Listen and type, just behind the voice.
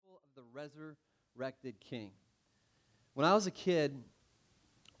resurrected King. When I was a kid,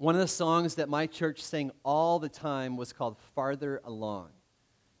 one of the songs that my church sang all the time was called Farther Along.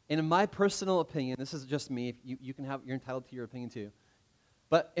 And in my personal opinion, this is just me, you're entitled to your opinion too,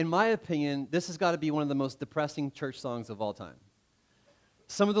 but in my opinion, this has got to be one of the most depressing church songs of all time.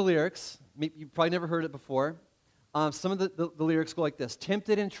 Some of the lyrics, you've probably never heard it before, some of the lyrics go like this: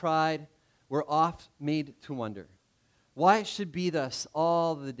 tempted and tried, we're oft made to wonder why it should be thus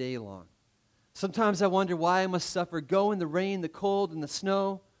all the day long. Sometimes I wonder why I must suffer, go in the rain, the cold, and the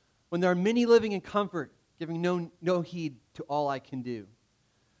snow, when there are many living in comfort, giving no heed to all I can do.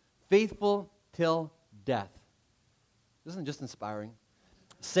 Faithful till death. Isn't it just inspiring?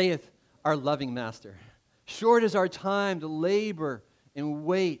 Saith our loving Master. Short is our time to labor and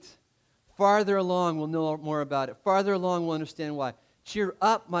wait. Farther along, we'll know more about it. Farther along, we'll understand why. Cheer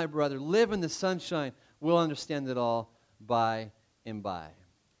up, my brother. Live in the sunshine. We'll understand it all by and by.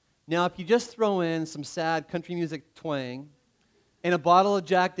 Now, if you just throw in some sad country music twang and a bottle of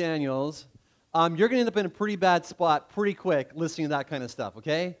Jack Daniels, you're going to end up in a pretty bad spot pretty quick listening to that kind of stuff,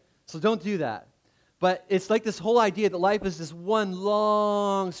 okay? So don't do that. But it's like this whole idea that life is this one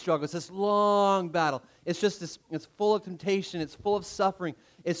long struggle. It's this long battle. It's just this, it's full of temptation. It's full of suffering.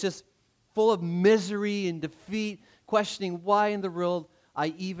 It's just full of misery and defeat, questioning why in the world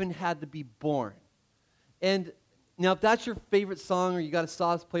I even had to be born. And now, if that's your favorite song or you got a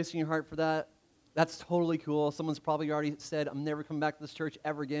soft place in your heart for that, that's totally cool. Someone's probably already said, I'm never coming back to this church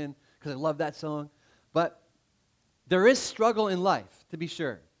ever again because I love that song. But there is struggle in life, to be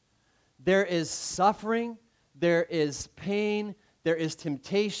sure. There is suffering, there is pain, there is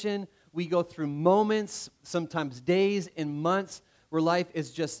temptation. We go through moments, sometimes days and months, where life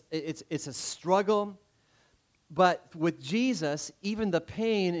is just, it's a struggle. But with Jesus, even the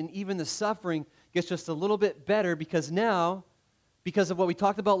pain and even the suffering gets just a little bit better, because now, because of what we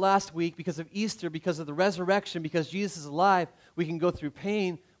talked about last week, because of Easter, because of the resurrection, because Jesus is alive, we can go through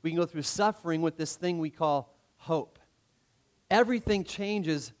pain, we can go through suffering with this thing we call hope. Everything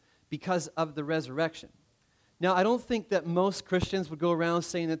changes because of the resurrection. Now, I don't think that most Christians would go around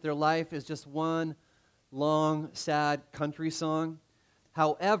saying that their life is just one long, sad country song.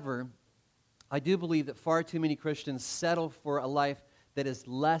 However, I do believe that far too many Christians settle for a life that is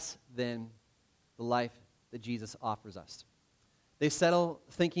less than the life that Jesus offers us. They settle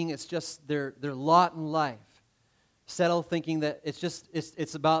thinking it's just their lot in life. Settle thinking that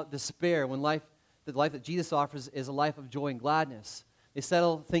it's about despair, when the life that Jesus offers is a life of joy and gladness. They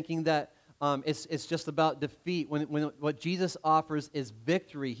settle thinking that it's just about defeat, when what Jesus offers is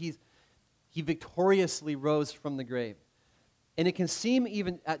victory. He victoriously rose from the grave. And it can seem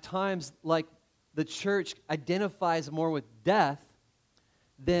even at times like the church identifies more with death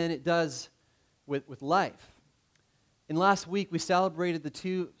than it does with life. And last week, we celebrated the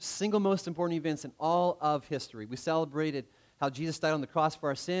two single most important events in all of history. We celebrated how Jesus died on the cross for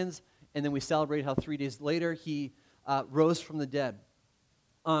our sins, and then we celebrated how 3 days later he rose from the dead.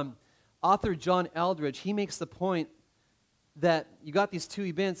 Author John Eldredge, he makes the point that you got these two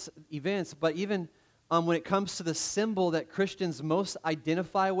events, but even when it comes to the symbol that Christians most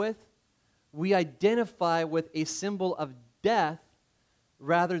identify with, we identify with a symbol of death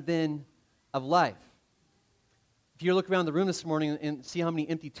rather than of life. If you look around the room this morning and see how many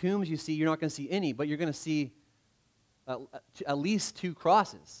empty tombs you see, you're not going to see any, but you're going to see at least 2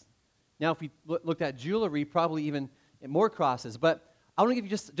 crosses. Now, if we looked at jewelry, probably even more crosses. But I want to give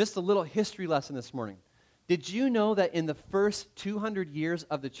you just a little history lesson this morning. Did you know that in the first 200 years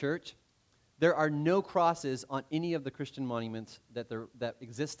of the church, there are no crosses on any of the Christian monuments that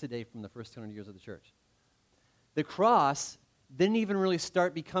exist today from the first 200 years of the church? The cross didn't even really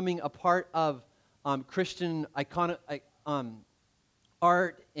start becoming a part of Christian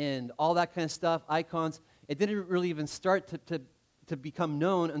art and all that kind of stuff, icons. It didn't really even start to become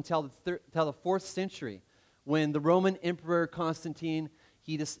known until the 4th century, when the Roman Emperor Constantine,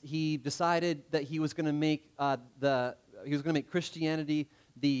 he decided that he was going to make Christianity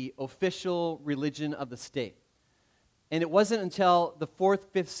the official religion of the state. And it wasn't until the 4th,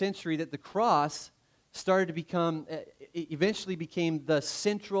 5th century that the cross started to eventually became the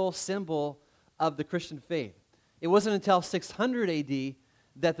central symbol of the Christian faith. It wasn't until 600 AD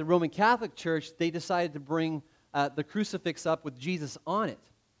that the Roman Catholic Church, they decided to bring the crucifix up with Jesus on it.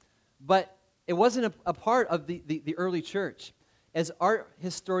 But it wasn't a part of the early church. As art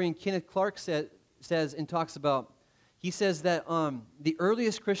historian Kenneth Clark says and talks about, he says that the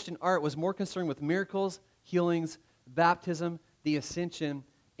earliest Christian art was more concerned with miracles, healings, baptism, the ascension,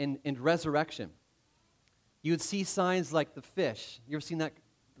 and resurrection. You would see signs like the fish. You ever seen that?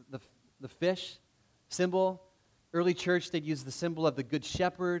 The fish symbol? Early church, they'd use the symbol of the good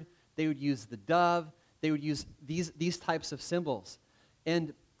shepherd. They would use the dove. They would use these types of symbols.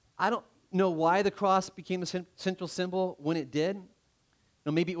 And I don't know why the cross became the central symbol when it did.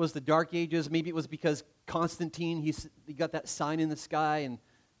 Maybe it was the Dark Ages. Maybe it was because Constantine, he got that sign in the sky and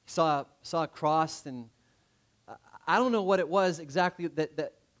saw a cross. And I don't know what it was exactly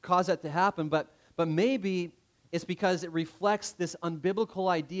that caused that to happen, but maybe it's because it reflects this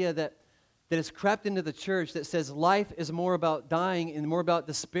unbiblical idea that has crept into the church that says life is more about dying and more about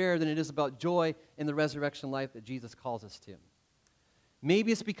despair than it is about joy in the resurrection life that Jesus calls us to.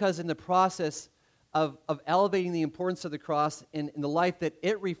 Maybe it's because in the process of elevating the importance of the cross and the life that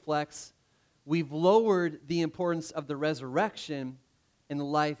it reflects, we've lowered the importance of the resurrection in the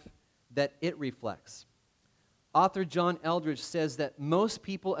life that it reflects. Author John Eldredge says that most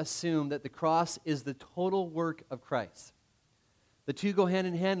people assume that the cross is the total work of Christ. The two go hand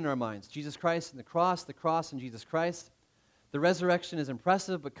in hand in our minds. Jesus Christ and the cross and Jesus Christ. The resurrection is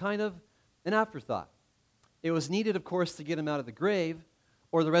impressive, but kind of an afterthought. It was needed, of course, to get him out of the grave,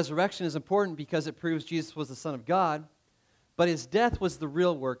 or the resurrection is important because it proves Jesus was the Son of God, but his death was the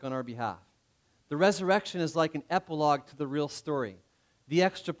real work on our behalf. The resurrection is like an epilogue to the real story, the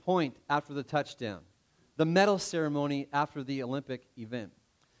extra point after the touchdown, the medal ceremony after the Olympic event.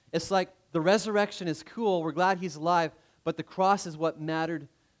 It's like the resurrection is cool, we're glad he's alive, but the cross is what mattered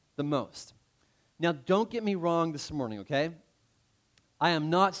the most. Now, don't get me wrong this morning, okay? I am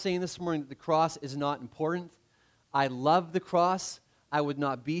not saying this morning that the cross is not important. I love the cross. I would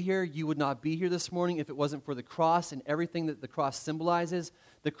not be here. You would not be here this morning if it wasn't for the cross and everything that the cross symbolizes.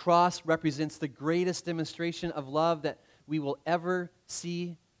 The cross represents the greatest demonstration of love that we will ever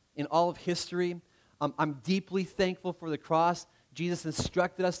see in all of history. I'm deeply thankful for the cross. Jesus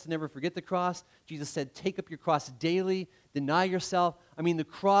instructed us to never forget the cross. Jesus said, take up your cross daily, deny yourself. I mean, the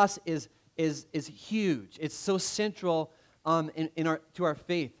cross is huge. It's so central to our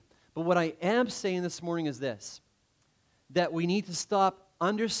faith. But what I am saying this morning is this, that we need to stop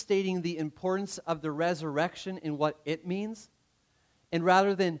understating the importance of the resurrection and what it means, and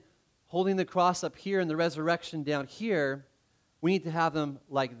rather than holding the cross up here and the resurrection down here, we need to have them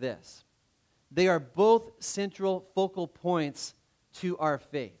like this. They are both central focal points to our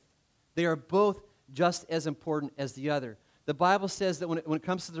faith. They are both just as important as the other. The Bible says that when it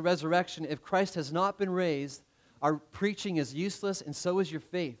comes to the resurrection, if Christ has not been raised, our preaching is useless and so is your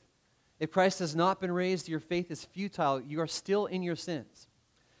faith. If Christ has not been raised, your faith is futile. You are still in your sins.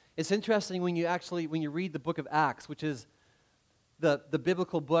 It's interesting when you read the book of Acts, which is the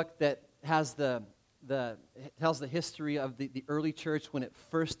biblical book that has tells the history of the early church when it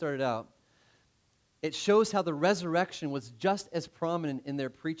first started out. It shows how the resurrection was just as prominent in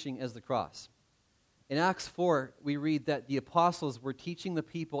their preaching as the cross. In Acts 4, we read that the apostles were teaching the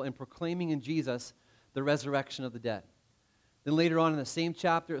people and proclaiming in Jesus the resurrection of the dead. Then later on in the same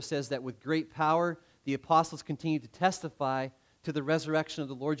chapter, it says that with great power, the apostles continued to testify to the resurrection of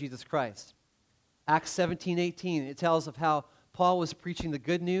the Lord Jesus Christ. Acts 17:18, it tells of how Paul was preaching the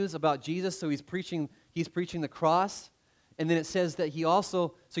good news about Jesus, so he's preaching the cross. And then it says that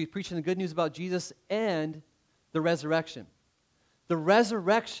he's preaching the good news about Jesus and the resurrection. The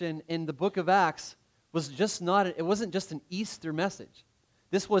resurrection in the book of Acts wasn't just an Easter message.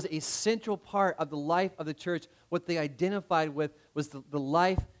 This was a central part of the life of the church. What they identified with was the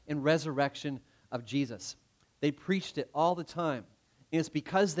life and resurrection of Jesus. They preached it all the time. And it's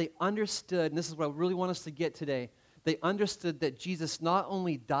because they understood, and this is what I really want us to get today, they understood that Jesus not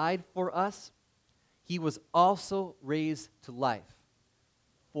only died for us, he was also raised to life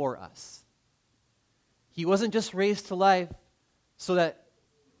for us. He wasn't just raised to life so that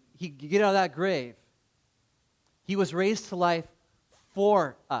he could get out of that grave. He was raised to life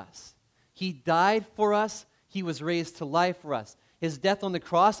for us. He died for us. He was raised to life for us. His death on the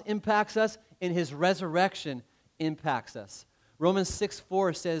cross impacts us, and his resurrection impacts us. Romans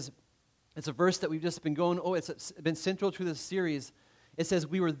 6:4 says, it's a verse that we've just been it's been central to this series. It says,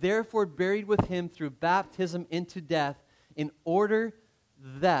 we were therefore buried with him through baptism into death, in order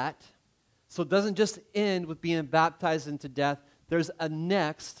that, so it doesn't just end with being baptized into death, there's a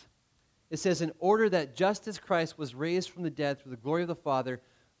next. It says, in order that just as Christ was raised from the dead through the glory of the Father,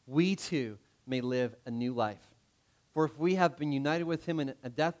 we too may live a new life. For if we have been united with him in a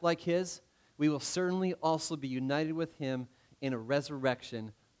death like his, we will certainly also be united with him in a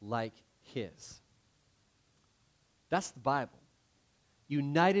resurrection like his. That's the Bible.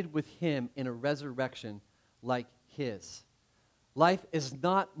 United with him in a resurrection like his. Life is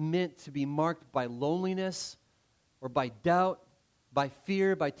not meant to be marked by loneliness or by doubt, by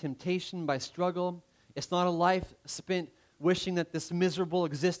fear, by temptation, by struggle. It's not a life spent wishing that this miserable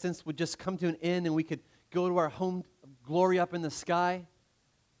existence would just come to an end and we could go to our home glory up in the sky.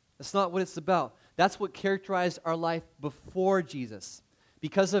 That's not what it's about. That's what characterized our life before Jesus.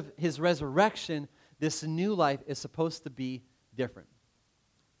 Because of his resurrection, this new life is supposed to be different.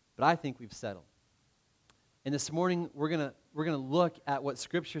 But I think we've settled. And this morning, we're gonna look at what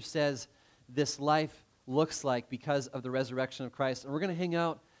Scripture says this life looks like because of the resurrection of Christ. And we're going to hang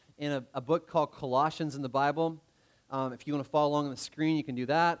out in a book called Colossians in the Bible. If you want to follow along on the screen, you can do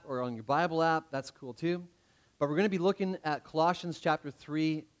that, or on your Bible app. That's cool too. But we're going to be looking at Colossians chapter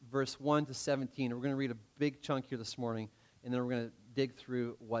 3, verse 1 to 17. We're going to read a big chunk here this morning, and then we're going to dig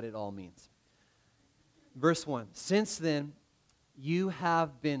through what it all means. Verse 1, since then, you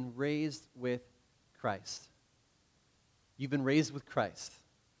have been raised with Christ. You've been raised with Christ.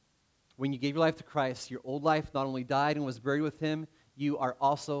 When you gave your life to Christ, your old life not only died and was buried with him, you are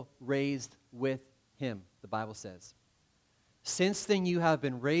also raised with him, the Bible says. Since then you have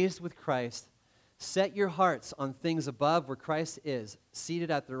been raised with Christ. Set your hearts on things above where Christ is, seated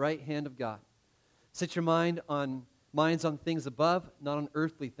at the right hand of God. Set your minds on things above, not on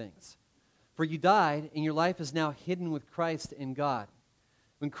earthly things. For you died, and your life is now hidden with Christ in God.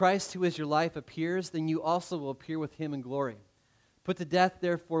 When Christ, who is your life, appears, then you also will appear with him in glory. Put to death,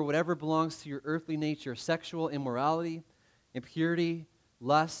 therefore, whatever belongs to your earthly nature, sexual immorality, impurity,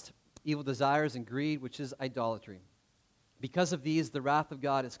 lust, evil desires, and greed, which is idolatry. Because of these, the wrath of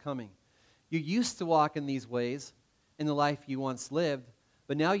God is coming. You used to walk in these ways in the life you once lived,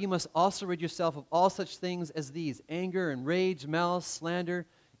 but now you must also rid yourself of all such things as these: anger and rage, malice, slander,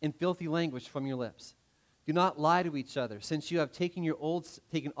 and filthy language from your lips. Do not lie to each other, since you have taken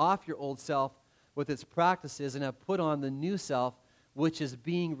off your old self with its practices and have put on the new self, which is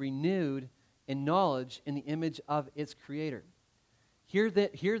being renewed in knowledge in the image of its Creator. Here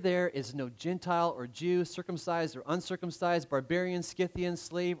there is no Gentile or Jew, circumcised or uncircumcised, barbarian, Scythian,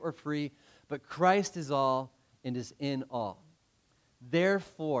 slave or free, but Christ is all and is in all.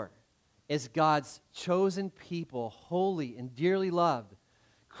 Therefore, as God's chosen people, holy and dearly loved,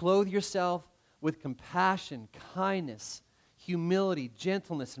 clothe yourself with compassion, kindness, humility,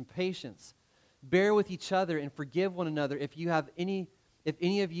 gentleness, and patience. Bear with each other and forgive one another if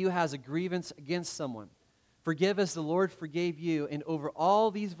any of you has a grievance against someone. Forgive as the Lord forgave you, and over all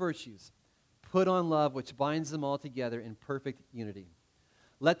these virtues, put on love, which binds them all together in perfect unity.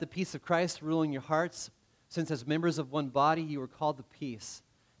 Let the peace of Christ rule in your hearts, since as members of one body you are called to peace.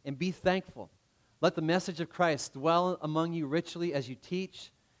 And be thankful. Let the message of Christ dwell among you richly as you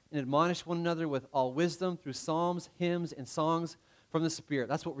teach and admonish one another with all wisdom through psalms, hymns, and songs from the Spirit.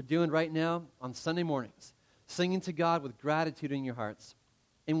 That's what we're doing right now on Sunday mornings, singing to God with gratitude in your hearts.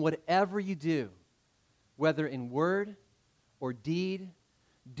 And whatever you do, whether in word or deed,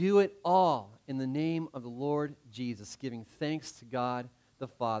 do it all in the name of the Lord Jesus, giving thanks to God the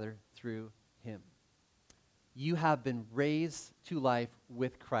Father through him. You have been raised to life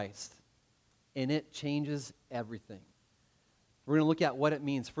with Christ, and it changes everything. We're going to look at what it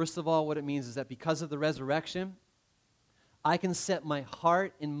means. First of all, what it means is that because of the resurrection, I can set my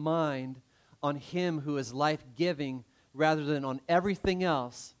heart and mind on him who is life-giving rather than on everything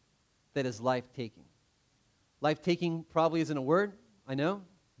else that is life-taking. Life-taking probably isn't a word, I know,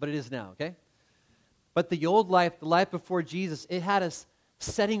 but it is now, okay? But the old life, the life before Jesus, it had us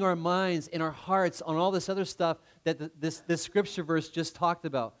setting our minds and our hearts on all this other stuff that this scripture verse just talked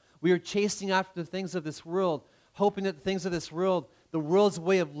about. We are chasing after the things of this world, hoping that the things of this world, the world's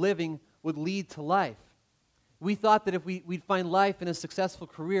way of living, would lead to life. We thought that if we'd find life in a successful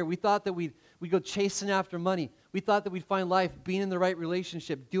career, we thought that we'd go chasing after money. We thought that we'd find life being in the right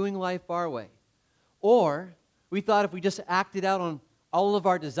relationship, doing life our way. Or we thought if we just acted out on all of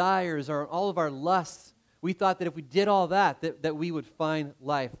our desires or all of our lusts, we thought that if we did all that we would find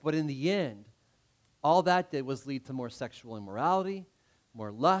life. But in the end, all that did was lead to more sexual immorality,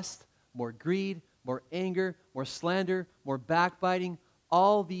 more lust, more greed, more anger, more slander, more backbiting.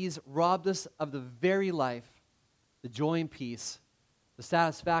 All these robbed us of the very life, the joy and peace, the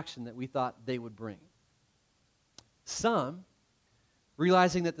satisfaction that we thought they would bring. Some,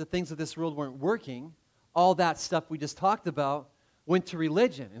 realizing that the things of this world weren't working, all that stuff we just talked about, went to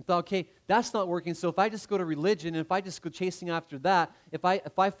religion and thought, okay, that's not working, so if I just go to religion and if I just go chasing after that, if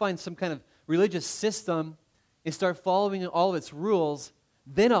I find some kind of religious system and start following all of its rules,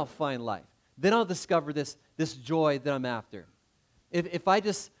 then I'll find life. Then I'll discover this joy that I'm after. If I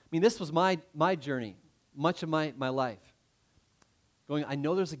just, this was my journey, much of my life. Going, I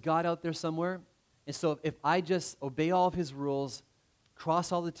know there's a God out there somewhere, and so if I just obey all of his rules,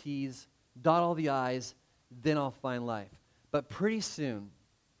 cross all the T's, dot all the I's, then I'll find life. But pretty soon,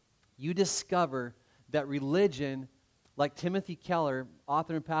 you discover that religion, like Timothy Keller,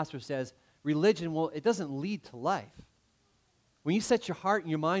 author and pastor, says, religion, well, it doesn't lead to life. When you set your heart and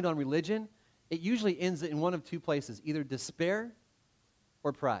your mind on religion, it usually ends in one of two places, either despair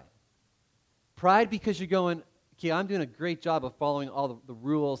or pride. Pride because you're going, okay, I'm doing a great job of following all the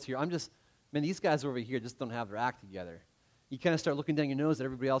rules here. Man, these guys over here just don't have their act together. You kind of start looking down your nose at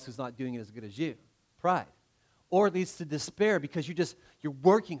everybody else who's not doing it as good as you. Pride. Or it leads to despair because you're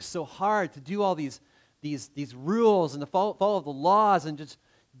working so hard to do all these rules and to follow the laws and just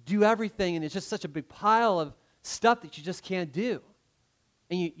do everything, and it's just such a big pile of stuff that you just can't do.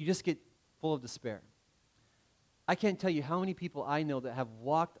 And you just get full of despair. I can't tell you how many people I know that have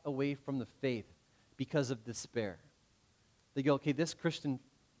walked away from the faith because of despair. They go, okay, this Christian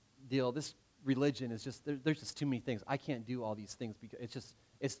deal, this religion is just, there's just too many things. I can't do all these things because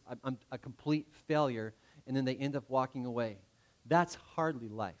I'm a complete failure, and then they end up walking away. That's hardly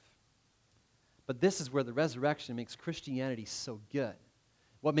life. But this is where the resurrection makes Christianity so good.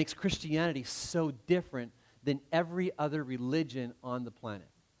 What makes Christianity so different than every other religion on the planet.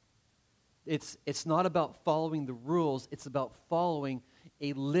 It's not about following the rules. It's about following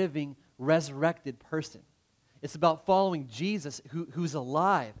a living, resurrected person. It's about following Jesus who's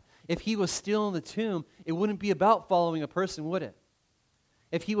alive. If he was still in the tomb, it wouldn't be about following a person, would it?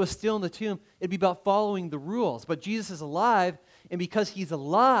 If he was still in the tomb, it'd be about following the rules. But Jesus is alive, and because he's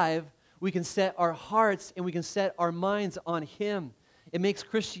alive, we can set our hearts and we can set our minds on him. It makes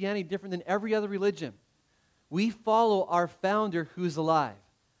Christianity different than every other religion. We follow our founder who's alive.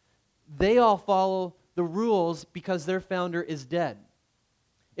 They all follow the rules because their founder is dead.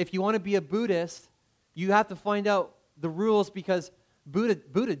 If you want to be a Buddhist, you have to find out the rules because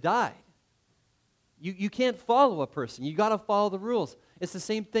Buddha died. You can't follow a person. You got to follow the rules. It's the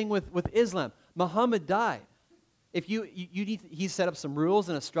same thing with Islam. Muhammad died. If he set up some rules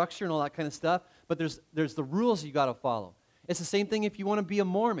and a structure and all that kind of stuff, but there's the rules you got to follow. It's the same thing if you want to be a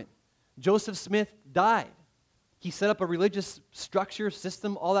Mormon. Joseph Smith died. He set up a religious structure,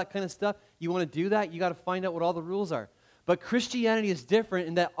 system, all that kind of stuff. You want to do that, you got to find out what all the rules are. But Christianity is different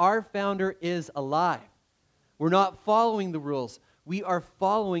in that our founder is alive. We're not following the rules. We are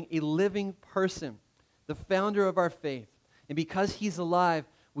following a living person, the founder of our faith. And because he's alive,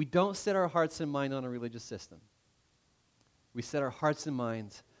 we don't set our hearts and mind on a religious system. We set our hearts and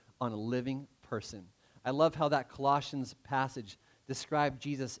minds on a living person. I love how that Colossians passage described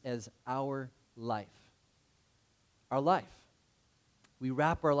Jesus as our life. Our life. We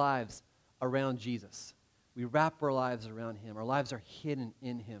wrap our lives around Jesus. We wrap our lives around him. Our lives are hidden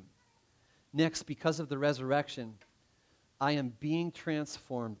in him. Next, because of the resurrection, I am being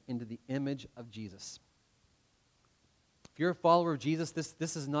transformed into the image of Jesus. If you're a follower of Jesus,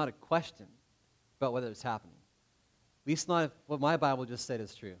 this is not a question about whether it's happening. At least not if what my Bible just said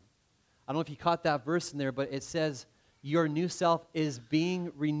is true. I don't know if you caught that verse in there, but it says your new self is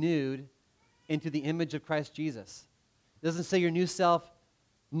being renewed into the image of Christ Jesus. It doesn't say your new self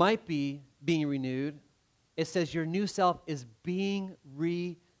might be being renewed. It says your new self is being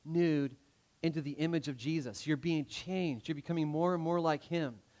renewed into the image of Jesus. You're being changed. You're becoming more and more like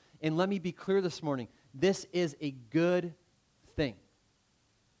him. And let me be clear this morning. This is a good thing.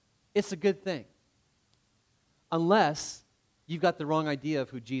 It's a good thing. Unless you've got the wrong idea of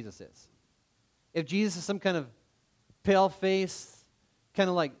who Jesus is. If Jesus is some kind of pale-faced, kind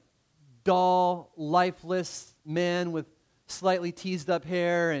of like dull, lifeless man with slightly teased up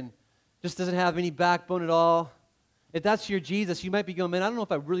hair and just doesn't have any backbone at all, if that's your Jesus, you might be going, man, I don't know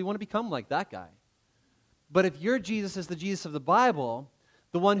if I really want to become like that guy. But if your Jesus is the Jesus of the Bible,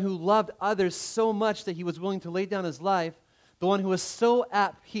 the one who loved others so much that he was willing to lay down his life, the one who was so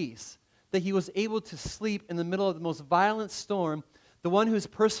at peace that he was able to sleep in the middle of the most violent storm, the one whose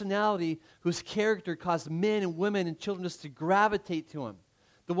personality, whose character caused men and women and children just to gravitate to him,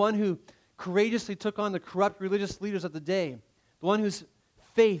 the one who courageously took on the corrupt religious leaders of the day, the one whose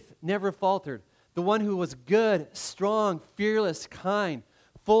faith never faltered, the one who was good, strong, fearless, kind,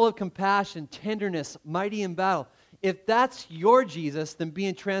 full of compassion, tenderness, mighty in battle. If that's your Jesus, then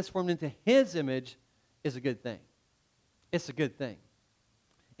being transformed into his image is a good thing. It's a good thing.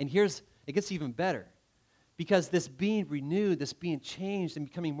 And it gets even better. Because this being renewed, this being changed and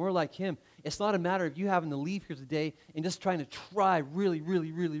becoming more like him, it's not a matter of you having to leave here today and just trying to try really,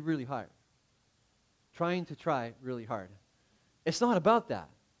 really, really, really hard. Trying to try really hard. It's not about that.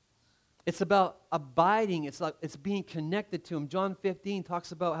 It's about abiding. It's being connected to him. John 15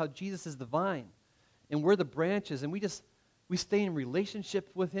 talks about how Jesus is the vine and we're the branches, and we stay in relationship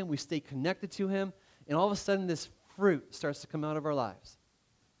with him, we stay connected to him, and all of a sudden this fruit starts to come out of our lives.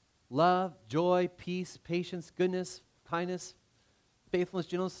 Love, joy, peace, patience, goodness, kindness, faithfulness,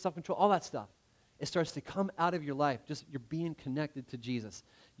 gentleness, self-control, all that stuff. It starts to come out of your life. Just you're being connected to Jesus.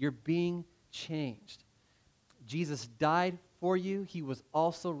 You're being changed. Jesus died for you, he was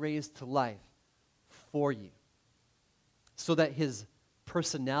also raised to life for you. So that his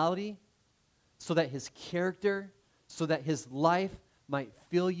personality, so that his character, so that his life might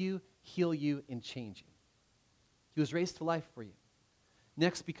fill you, heal you, and change you. He was raised to life for you.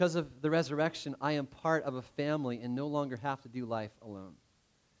 Next, because of the resurrection, I am part of a family and no longer have to do life alone.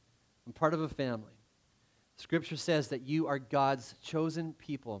 I'm part of a family. Scripture says that you are God's chosen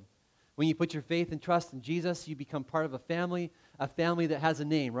people. When you put your faith and trust in Jesus, you become part of a family that has a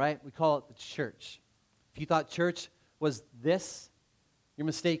name, right? We call it the church. If you thought church was this, you're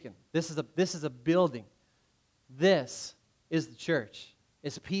mistaken. This is a building. This is the church.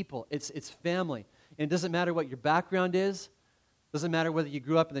 It's people. It's family. And it doesn't matter what your background is. It doesn't matter whether you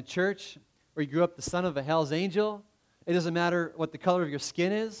grew up in the church or you grew up the son of a hell's angel. It doesn't matter what the color of your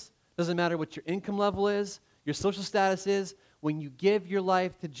skin is. It doesn't matter what your income level is, your social status is. When you give your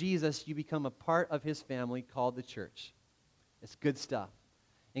life to Jesus, you become a part of his family called the church. It's good stuff.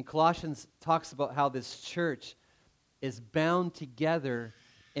 And Colossians talks about how this church is bound together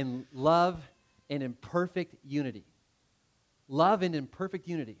in love and in perfect unity. Love and in perfect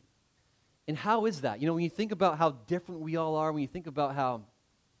unity. And how is that? When you think about how different we all are, when you think about how,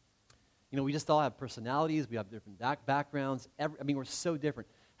 we just all have personalities, we have different backgrounds, we're so different.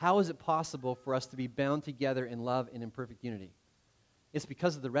 How is it possible for us to be bound together in love and in perfect unity? It's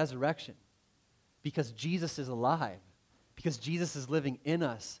because of the resurrection. Because Jesus is alive. Because Jesus is living in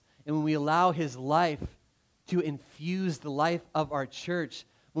us. And when we allow his life to infuse the life of our church,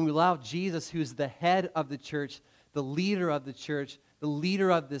 when we allow Jesus, who's the head of the church, the leader of the church, the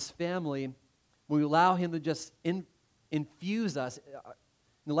leader of this family, when we allow him to just infuse us,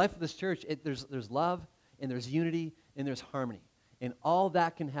 in the life of this church, there's love, and there's unity, and there's harmony. And all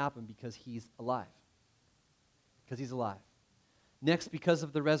that can happen because he's alive. Because he's alive. Next, because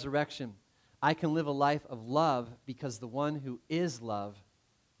of the resurrection, I can live a life of love because the one who is love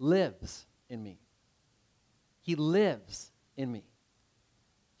lives in me. He lives in me.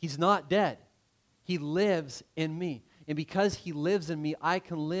 He's not dead. He lives in me. And because he lives in me, I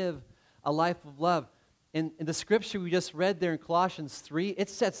can live a life of love. And the scripture we just read there in Colossians 3, it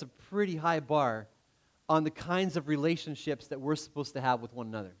sets a pretty high bar on the kinds of relationships that we're supposed to have with one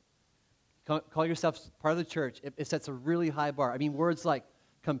another. Call yourself part of the church. It sets a really high bar. Words like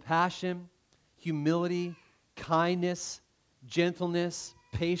compassion, humility, kindness, gentleness,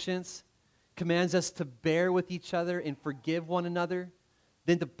 patience, commands us to bear with each other and forgive one another,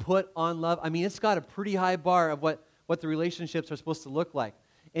 then to put on love. It's got a pretty high bar of what the relationships are supposed to look like.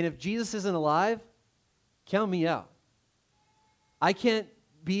 And if Jesus isn't alive, count me out. I can't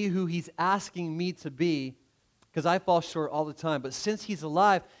be who he's asking me to be because I fall short all the time. But since he's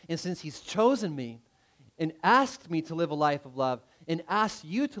alive and since he's chosen me and asked me to live a life of love and asked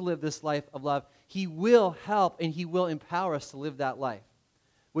you to live this life of love, he will help and he will empower us to live that life,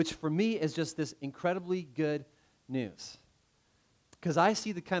 which for me is just this incredibly good news. Because I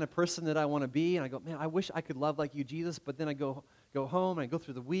see the kind of person that I want to be, and I go, man, I wish I could love like you, Jesus, but then I go home and I go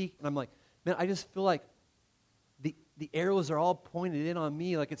through the week, and I'm like, man, I just feel like the arrows are all pointed in on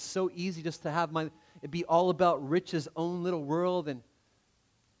me. Like it's so easy just to have it be all about Rich's own little world.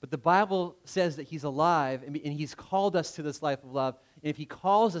 But the Bible says that he's alive, and he's called us to this life of love. And if he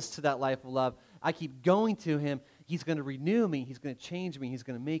calls us to that life of love, I keep going to him. He's going to renew me. He's going to change me. He's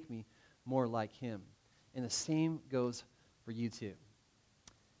going to make me more like him. And the same goes for you too.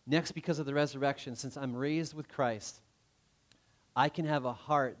 Next, because of the resurrection, since I'm raised with Christ, I can have a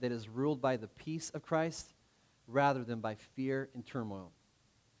heart that is ruled by the peace of Christ rather than by fear and turmoil.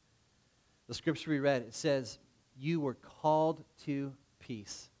 The scripture we read, it says, you were called to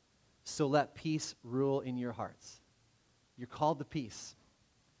peace, so let peace rule in your hearts. You're called to peace.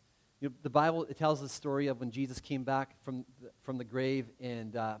 The Bible, it tells the story of when Jesus came back from the grave,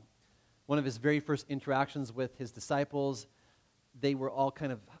 and one of his very first interactions with his disciples, they were all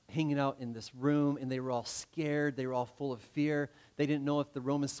kind of hanging out in this room, and they were all scared. They were all full of fear. They didn't know if the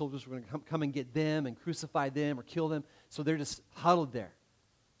Roman soldiers were going to come and get them and crucify them or kill them. So they're just huddled there,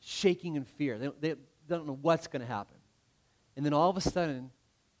 shaking in fear. They don't know what's going to happen. And then all of a sudden,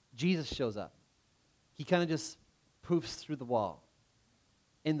 Jesus shows up. He kind of just poofs through the wall.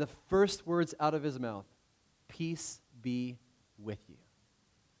 And the first words out of his mouth, peace be with you.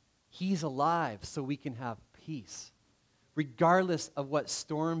 He's alive so we can have peace. Regardless of what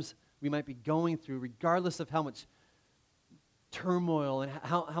storms we might be going through, regardless of how much turmoil and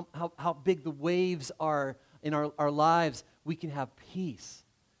how big the waves are in our lives, we can have peace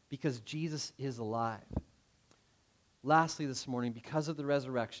because Jesus is alive. Lastly this morning, because of the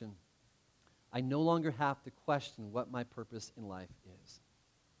resurrection, I no longer have to question what my purpose in life is.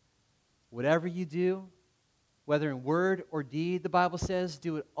 Whatever you do, whether in word or deed, the Bible says,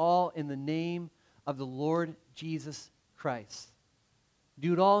 do it all in the name of the Lord Jesus Christ.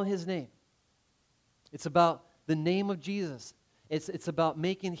 Do it all in His name. It's about the name of Jesus. It's about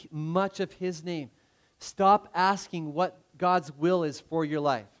making much of His name. Stop asking what God's will is for your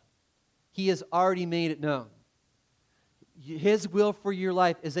life. He has already made it known. His will for your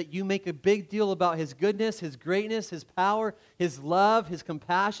life is that you make a big deal about His goodness, His greatness, His power, His love, His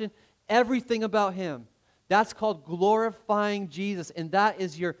compassion, everything about Him. That's called glorifying Jesus, and that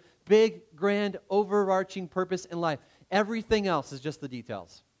is your big, grand, overarching purpose in life. Everything else is just the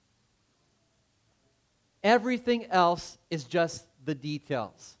details. Everything else is just the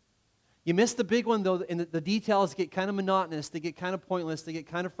details. You miss the big one, though, and the details get kind of monotonous, they get kind of pointless, they get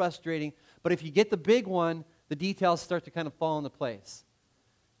kind of frustrating. But if you get the big one, the details start to kind of fall into place.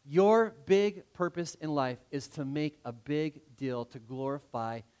 Your big purpose in life is to make a big deal to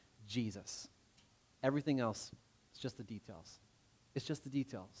glorify Jesus. Everything else is just the details. It's just the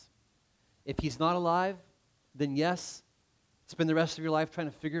details. If He's not alive, then yes, spend the rest of your life trying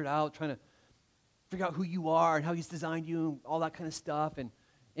to figure it out, trying to figure out who you are and how He's designed you and all that kind of stuff. And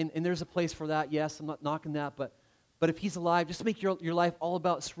there's a place for that, yes, I'm not knocking that, but if He's alive, just make your life all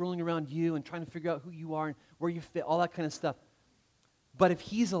about swirling around you and trying to figure out who you are and where you fit, all that kind of stuff. But if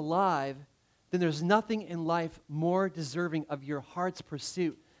He's alive, then there's nothing in life more deserving of your heart's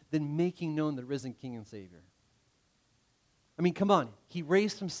pursuit than making known the risen King and Savior. I mean, come on. He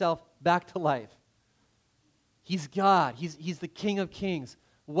raised Himself back to life. He's God. He's the King of Kings.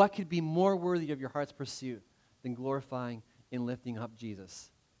 What could be more worthy of your heart's pursuit than glorifying and lifting up Jesus?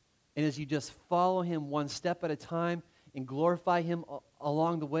 And as you just follow Him one step at a time and glorify Him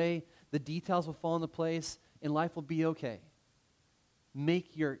along the way, the details will fall into place and life will be okay.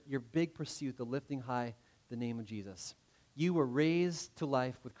 Make your big pursuit the lifting high the name of Jesus. You were raised to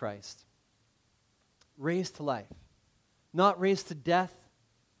life with Christ. Raised to life. Not raised to death,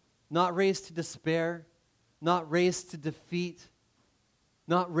 not raised to despair, not raised to defeat,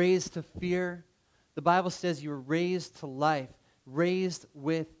 not raised to fear. The Bible says you were raised to life, raised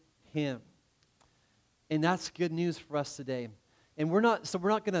with Him. And that's good news for us today. And we're not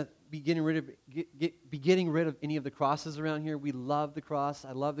going to be getting rid of any of the crosses around here. We love the cross.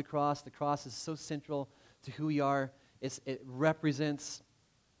 I love the cross. The cross is so central to who we are. It represents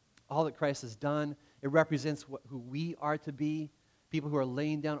all that Christ has done. It represents who we are to be, people who are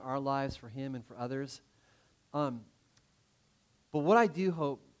laying down our lives for Him and for others. But what I do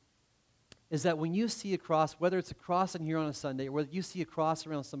hope is that when you see a cross, whether it's a cross in here on a Sunday, or whether you see a cross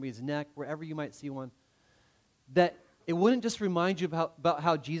around somebody's neck, wherever you might see one, that it wouldn't just remind you about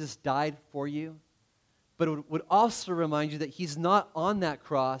how Jesus died for you, but it would also remind you that He's not on that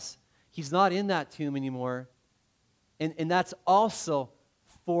cross, He's not in that tomb anymore, and that's also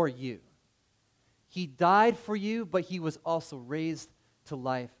for you. He died for you, but He was also raised to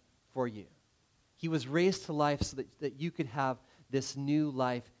life for you. He was raised to life so that you could have this new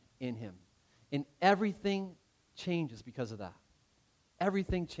life in Him. And everything changes because of that.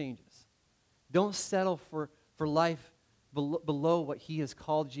 Everything changes. Don't settle for life below what He has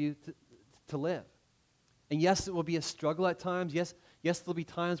called you to live. And yes, it will be a struggle at times. Yes, there'll be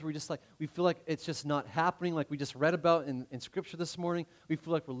times where we feel like it's just not happening, like we just read about in Scripture this morning. We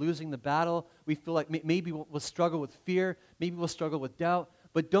feel like we're losing the battle. We feel like maybe we'll struggle with fear. Maybe we'll struggle with doubt.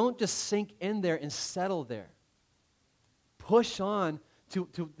 But don't just sink in there and settle there. Push on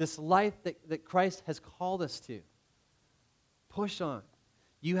to this life that Christ has called us to. Push on.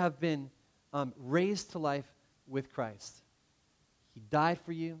 You have been raised to life with Christ. He died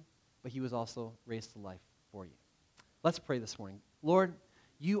for you, but He was also raised to life for you. Let's pray this morning. Lord,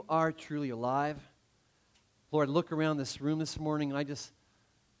 You are truly alive. Lord, look around this room this morning, and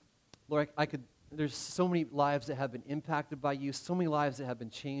Lord, there's so many lives that have been impacted by You, so many lives that have been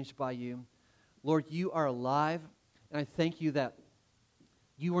changed by You. Lord, You are alive, and I thank You that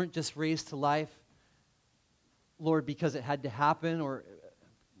You weren't just raised to life, Lord, because it had to happen or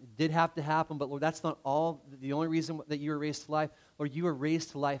it did have to happen, but Lord, that's not all. The only reason that You were raised to life, Lord, You were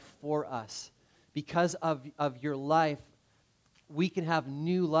raised to life for us. Because of Your life, we can have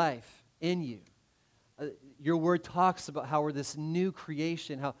new life in You. Your word talks about how we're this new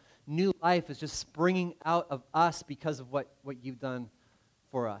creation, how new life is just springing out of us because of what You've done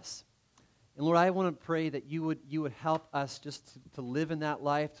for us. And Lord, I want to pray that You would help us just to live in that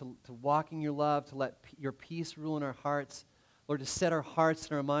life, to walk in Your love, to let Your peace rule in our hearts. Lord, to set our hearts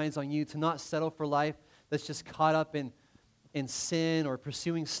and our minds on You, to not settle for life that's just caught up in sin or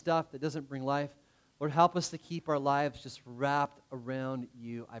pursuing stuff that doesn't bring life. Lord, help us to keep our lives just wrapped around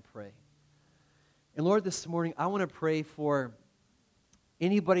You, I pray. And Lord, this morning, I want to pray for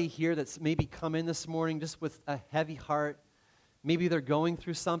Anybody here that's maybe come in this morning just with a heavy heart, maybe they're going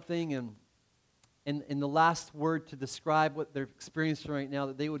through something, and the last word to describe what they're experiencing right now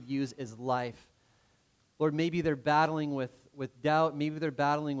that they would use is life. Lord, maybe they're battling with doubt, maybe they're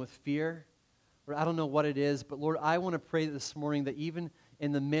battling with fear, or I don't know what it is, but Lord, I want to pray this morning that even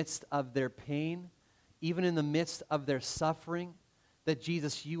in the midst of their pain, even in the midst of their suffering, that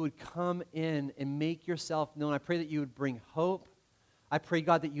Jesus, you would come in and make yourself known. I pray that you would bring hope. I pray,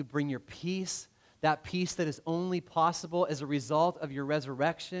 God, that you bring your peace, that peace that is only possible as a result of your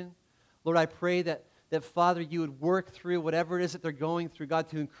resurrection. Lord, I pray that Father, you would work through whatever it is that they're going through, God,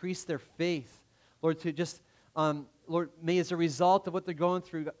 to increase their faith. Lord, to just, Lord, may as a result of what they're going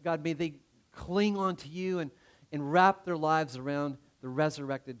through, God, may they cling on to you and wrap their lives around the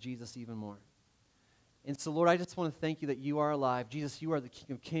resurrected Jesus even more. And so, Lord, I just want to thank you that you are alive. Jesus, you are the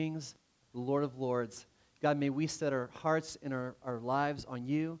King of Kings, the Lord of Lords. God, may we set our hearts and our lives on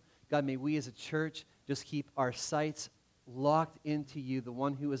you. God, may we as a church just keep our sights locked into you, the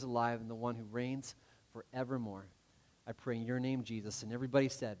one who is alive and the one who reigns forevermore. I pray in your name, Jesus. And everybody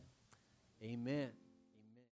said, amen.